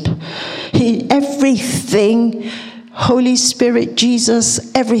of him? Everything, Holy Spirit, Jesus,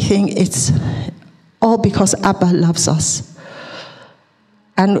 everything, it's all because Abba loves us.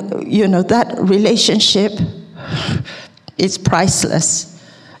 And, that relationship is priceless.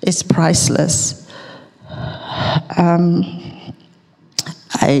 It's priceless.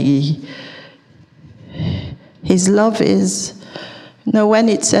 His love is, when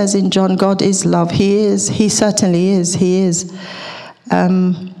it says in John, God is love, he is. He certainly is. He is.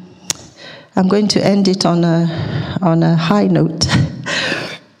 I'm going to end it on a high note.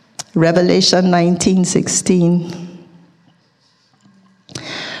 Revelation 19:16.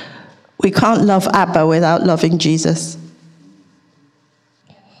 We can't love Abba without loving Jesus.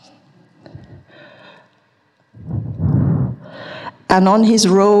 And on his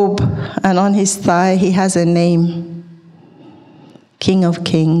robe and on his thigh, he has a name. King of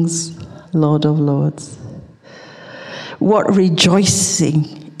Kings, Lord of Lords. What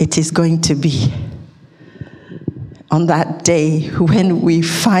rejoicing it is going to be on that day when we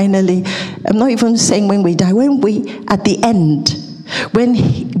finally, I'm not even saying when we die, when we, at the end, when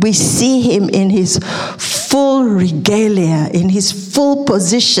we see him in his full regalia, in his full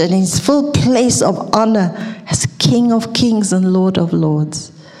position, in his full place of honor as King of Kings and Lord of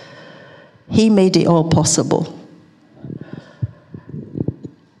Lords. He made it all possible.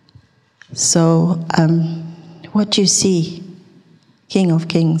 So, what do you see? King of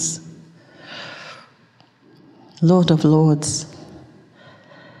Kings, Lord of Lords.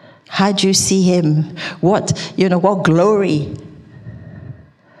 How do you see him? What glory?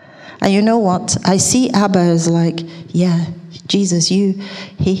 And you know what? I see Abba as Jesus,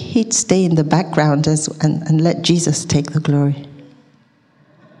 he'd stay in the background and let Jesus take the glory.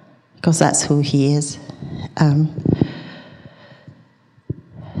 Because that's who he is.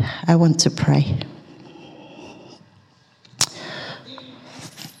 I want to pray.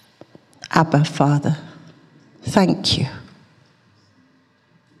 Abba, Father, thank you.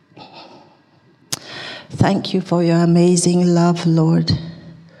 Thank you for your amazing love, Lord.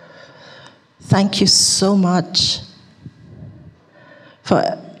 Thank you so much for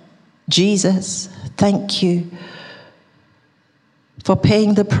Jesus. Thank you for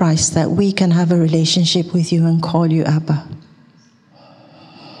paying the price that we can have a relationship with you and call you Abba.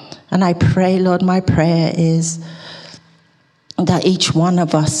 And I pray, Lord, my prayer is that each one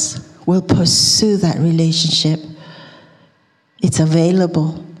of us will pursue that relationship. It's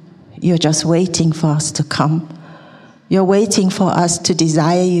available. You're just waiting for us to come. You're waiting for us to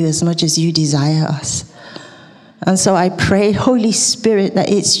desire you as much as you desire us. And so I pray, Holy Spirit, that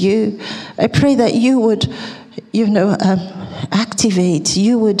it's you. I pray that you would, activate,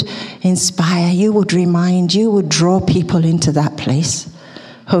 you would inspire, you would remind, you would draw people into that place.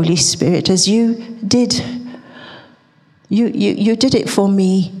 Holy Spirit, as you did, you did it for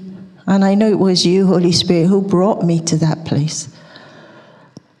me. And I know it was you, Holy Spirit, who brought me to that place.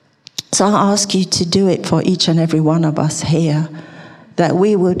 So I ask you to do it for each and every one of us here, that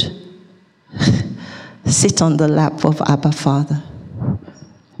we would sit on the lap of Abba Father,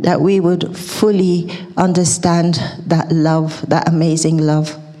 that we would fully understand that love, that amazing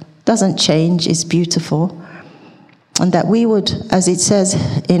love. Doesn't change, it's beautiful. And that we would, as it says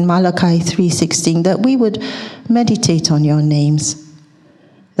in Malachi 3:16, that we would meditate on your names,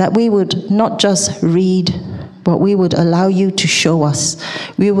 that we would not just read, but we would allow you to show us.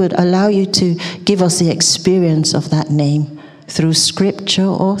 We would allow you to give us the experience of that name through scripture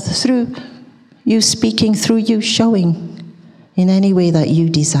or through you speaking, through you showing in any way that you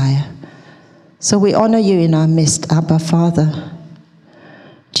desire. So we honor you in our midst, Abba Father.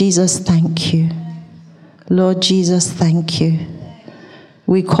 Jesus, thank you. Lord Jesus, thank you.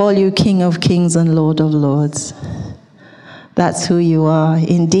 We call you King of Kings and Lord of Lords. That's who you are.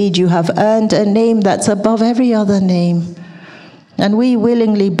 Indeed, you have earned a name that's above every other name. And we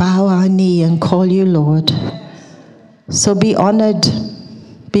willingly bow our knee and call you Lord. So be honored,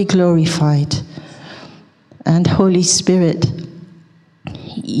 be glorified. And Holy Spirit,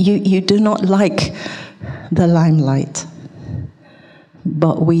 you do not like the limelight,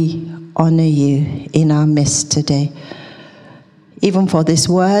 but we honor you in our midst today. Even for this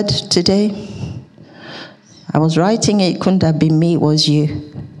word today, I was writing it couldn't have been me, it was you.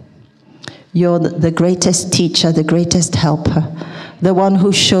 You're the greatest teacher, the greatest helper, the one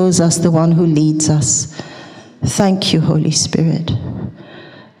who shows us, the one who leads us. Thank you, Holy Spirit.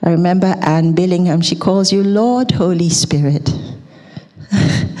 I remember Anne Billingham, she calls you Lord Holy Spirit.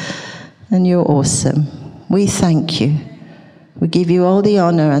 And you're awesome. We thank you. We give you all the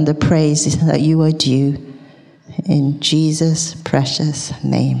honor and the praise that you are due. In Jesus' precious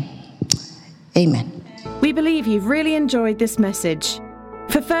name. Amen. We believe you've really enjoyed this message.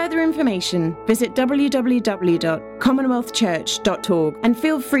 For further information, visit www.commonwealthchurch.org and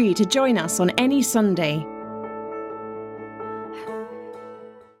feel free to join us on any Sunday.